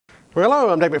Well,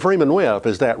 hello, I'm David Freeman with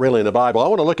Is That Really in the Bible? I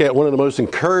want to look at one of the most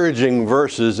encouraging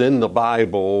verses in the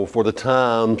Bible for the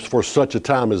times, for such a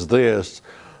time as this,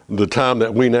 the time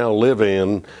that we now live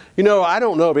in. You know, I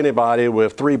don't know of anybody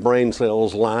with 3 brain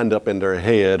cells lined up in their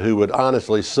head who would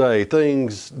honestly say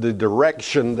the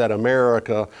direction that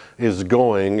America is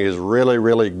going is really,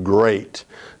 really great.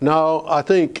 No, I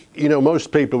think,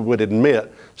 most people would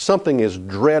admit something is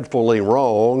dreadfully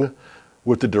wrong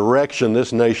with the direction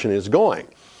this nation is going.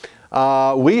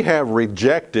 We have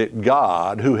rejected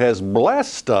God, who has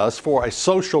blessed us for a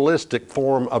socialistic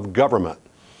form of government.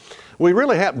 We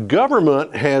really have,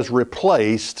 government has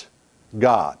replaced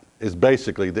God, is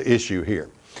basically the issue here.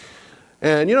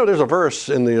 And there's a verse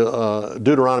in the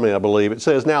Deuteronomy, I believe. It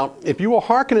says, "Now, if you will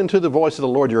hearken unto the voice of the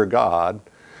Lord your God,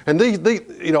 and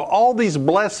all these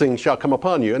blessings shall come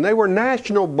upon you." And they were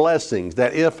national blessings,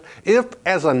 that if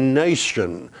as a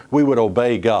nation we would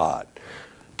obey God,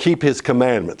 keep His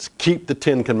commandments, keep the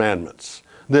 10 commandments,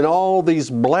 then all these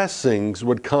blessings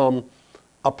would come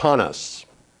upon us.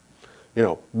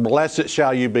 Blessed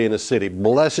shall you be in the city,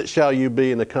 blessed shall you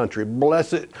be in the country,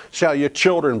 blessed shall your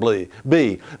children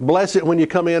be, blessed when you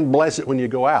come in, blessed when you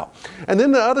go out. And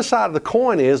then the other side of the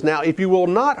coin is, now if you will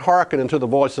not hearken unto the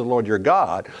voice of the Lord your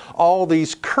God, all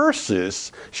these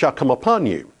curses shall come upon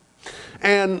you.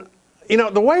 And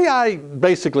the way I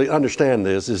basically understand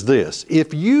this is this: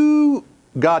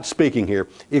 God speaking here,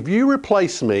 if you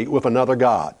replace me with another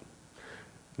God.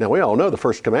 Now we all know the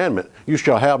first commandment, you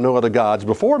shall have no other gods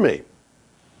before me.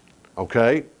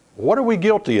 Okay, what are we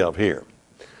guilty of here?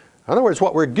 In other words,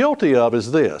 what we're guilty of is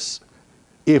this: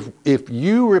 if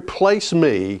you replace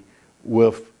me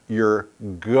with your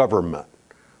government,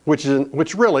 which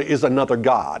really is another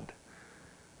God,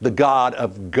 the God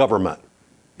of government.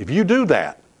 If you do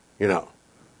that,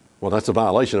 well, that's a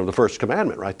violation of the first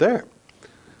commandment right there.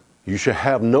 You shall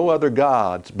have no other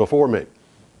gods before me.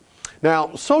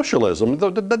 Now, socialism, the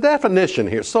definition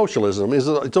here, socialism,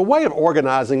 it's a way of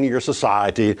organizing your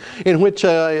society in which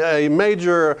the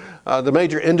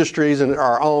major industries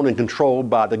are owned and controlled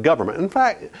by the government. In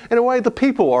fact, in a way, the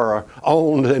people are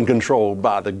owned and controlled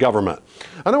by the government.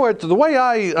 In other words, the way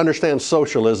I understand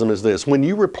socialism is this: when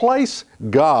you replace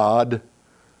God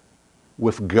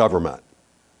with government.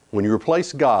 When you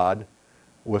replace God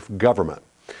with government.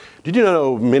 Did you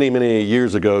know many, many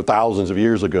years ago, thousands of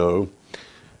years ago,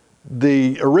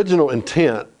 the original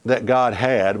intent that God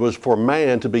had was for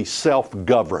man to be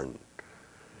self-governed,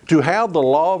 to have the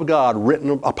law of God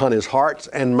written upon his hearts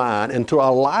and mind, and to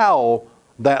allow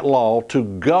that law to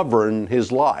govern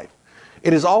his life.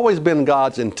 It has always been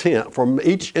God's intent for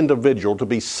each individual to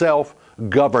be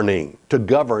self-governing, to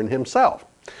govern himself.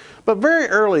 But very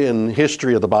early in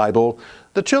history of the Bible,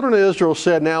 the children of Israel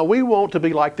said, "Now we want to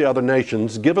be like the other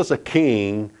nations. Give us a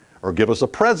king or give us a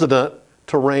president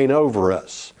to reign over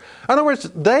us." In other words,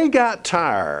 they got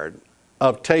tired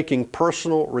of taking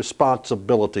personal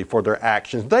responsibility for their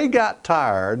actions. They got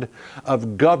tired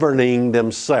of governing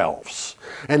themselves.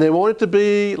 And they wanted to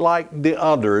be like the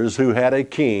others who had a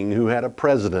king, who had a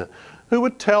president, who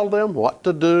would tell them what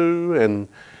to do.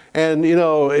 And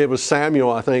it was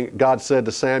Samuel, I think God said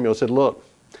to Samuel, said, "Look,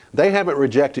 they haven't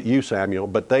rejected you, Samuel,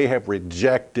 but they have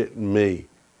rejected me."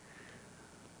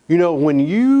 When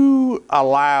you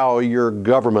allow your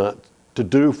government to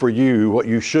do for you what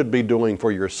you should be doing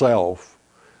for yourself,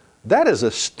 that is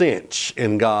a stench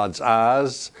in God's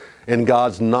eyes, in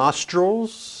God's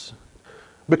nostrils,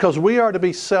 because we are to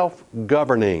be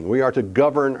self-governing. We are to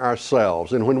govern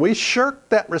ourselves. And when we shirk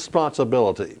that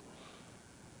responsibility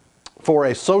for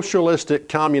a socialistic,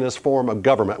 communist form of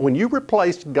government, when you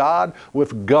replace God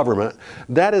with government,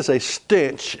 that is a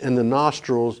stench in the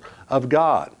nostrils of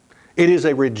God. It is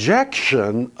a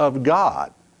rejection of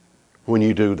God when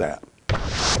you do that.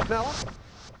 Now,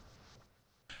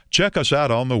 check us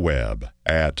out on the web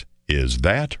at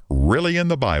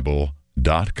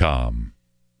isthatreallyinthebible.com.